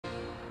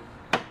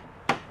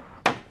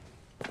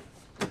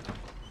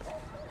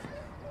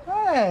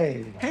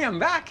Hey! Hey, I'm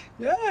back.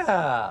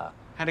 Yeah!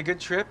 Had a good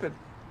trip, a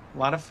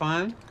lot of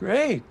fun.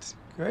 Great,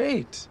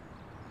 great.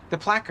 The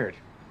placard.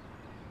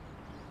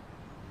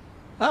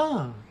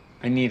 Oh.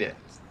 I need it.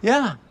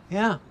 Yeah,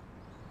 yeah.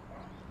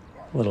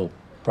 Little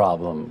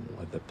problem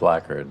with the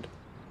placard.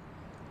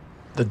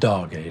 The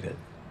dog ate it.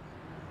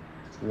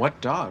 What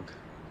dog?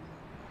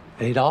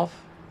 Adolf?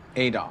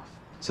 Adolf.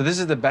 So this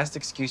is the best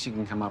excuse you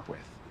can come up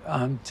with.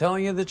 I'm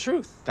telling you the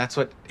truth. That's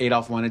what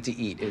Adolf wanted to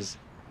eat, is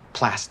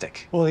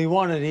plastic. Well, he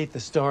wanted to eat the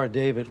Star of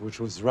David, which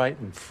was right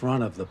in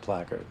front of the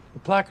placard. The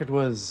placard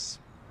was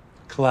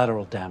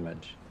collateral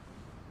damage.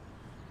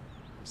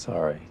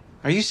 Sorry.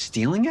 Are you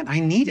stealing it? I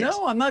need it.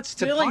 No, I'm not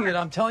stealing it.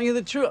 I'm telling you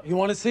the truth. You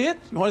want to see it?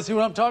 You want to see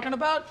what I'm talking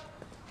about?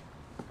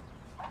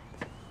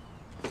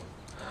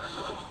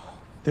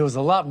 There was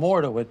a lot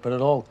more to it, but it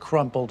all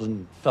crumpled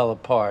and fell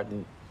apart.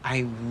 And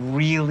I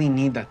really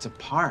need that to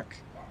park.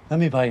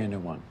 let me buy you a new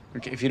one.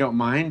 Okay, if you don't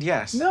mind,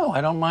 yes. No,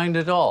 I don't mind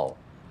at all.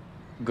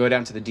 Go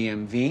down to the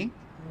DMV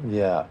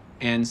Yeah.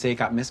 and say it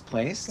got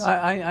misplaced.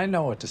 I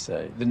know what to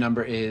say. The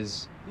number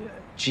is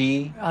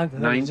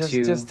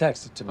G92. Just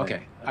text it to me.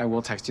 Okay, I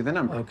will text you the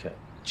number. Okay.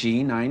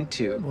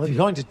 G92. Well, if you're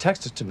going to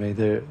text it to me,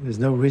 there's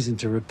no reason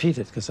to repeat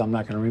it because I'm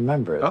not going to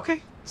remember it.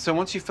 Okay. So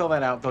once you fill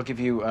that out, they'll give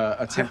you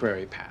a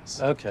temporary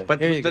pass. Okay. But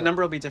Here you the go.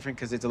 number will be different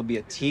because it'll be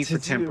a T for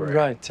temporary.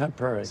 Right,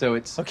 temporary. So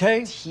it's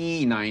okay.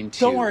 T92.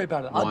 Don't worry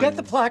about it. I'll get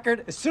the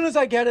placard. As soon as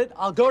I get it,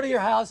 I'll go to your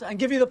house and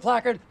give you the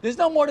placard. There's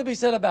no more to be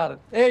said about it.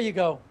 There you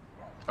go.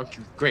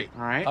 Okay, great.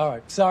 All right. All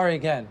right. Sorry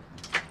again.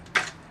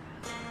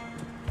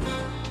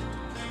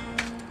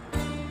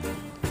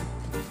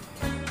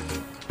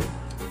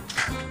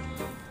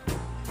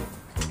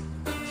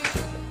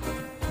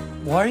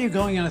 Why are you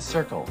going in a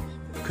circle?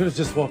 Could have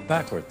just walked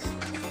backwards.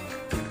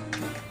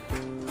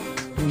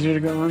 I need you to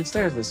go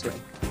downstairs this way.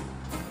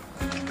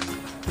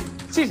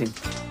 Susie,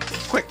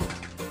 quick.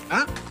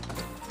 Ah,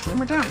 one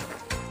more time.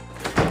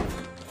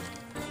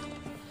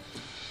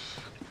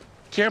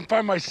 Can't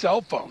find my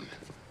cell phone.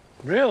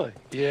 Really?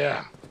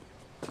 Yeah.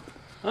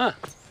 Huh.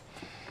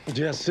 Did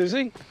you ask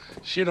Susie?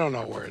 She don't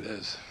know where it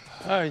is.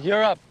 All right,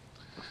 you're up.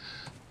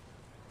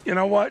 You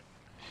know what?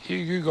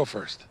 You go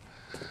first.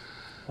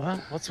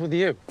 Well, what's with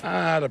you?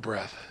 Out of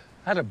breath.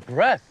 Out of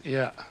breath.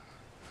 Yeah.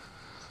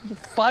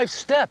 5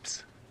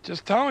 steps.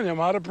 Just telling you, I'm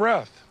out of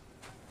breath.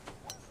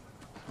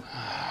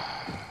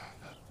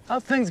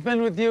 How's things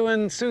been with you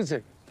and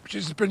Susie?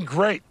 She's been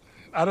great,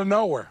 out of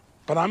nowhere.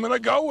 But I'm gonna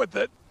go with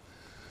it.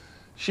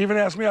 She even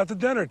asked me out to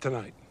dinner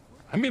tonight.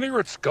 I'm meeting her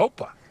at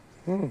Scopa.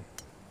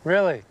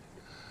 Really?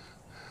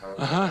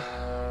 Uh-huh.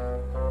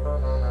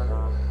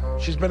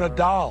 She's been a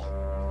doll.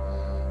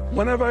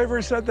 When have I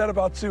ever said that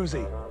about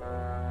Susie?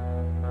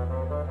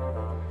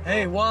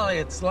 Hey, Wally,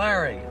 it's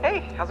Larry.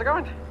 Hey, how's it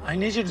going? I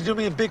need you to do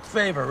me a big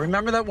favor.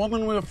 Remember that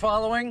woman we were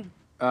following?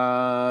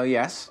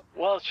 Yes.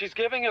 Well, she's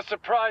giving a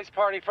surprise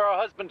party for her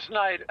husband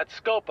tonight at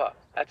Scopa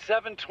at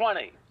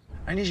 7:20.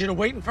 I need you to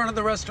wait in front of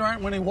the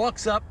restaurant. When he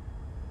walks up,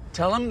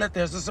 tell him that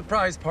there's a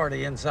surprise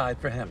party inside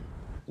for him.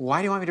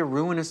 Why do you want me to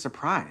ruin a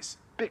surprise?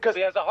 Because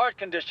he has a heart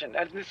condition,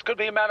 and this could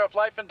be a matter of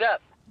life and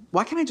death.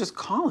 Why can't I just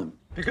call him?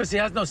 Because he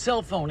has no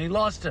cell phone. He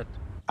lost it.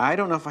 I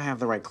don't know if I have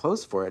the right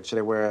clothes for it. Should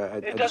I wear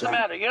It doesn't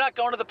matter. You're not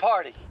going to the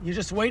party. You're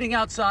just waiting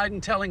outside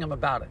and telling him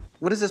about it.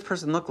 What does this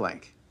person look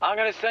like? I'm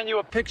going to send you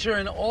a picture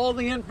and all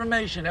the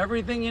information,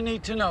 everything you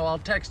need to know. I'll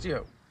text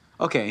you.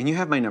 Okay, and you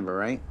have my number,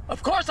 right?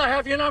 Of course I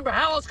have your number.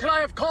 How else could I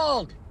have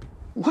called?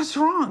 What's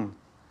wrong?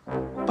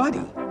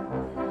 Buddy.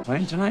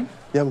 Playing tonight?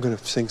 Yeah, I'm gonna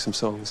sing some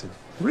songs.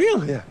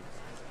 Really? Yeah.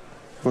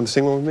 You want to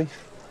sing one with me?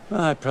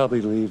 Well, I'd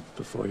probably leave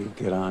before you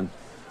get on.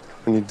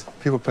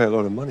 People pay a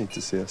lot of money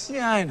to see us.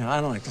 Yeah, I know. I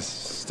don't like to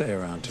stay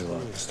around too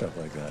long for stuff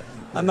like that.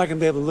 I'm not going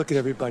to be able to look at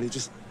everybody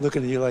just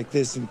looking at you like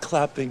this and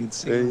clapping and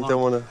singing. You don't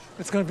want to.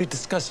 It's going to be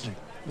disgusting.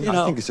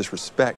 I think it's just respect.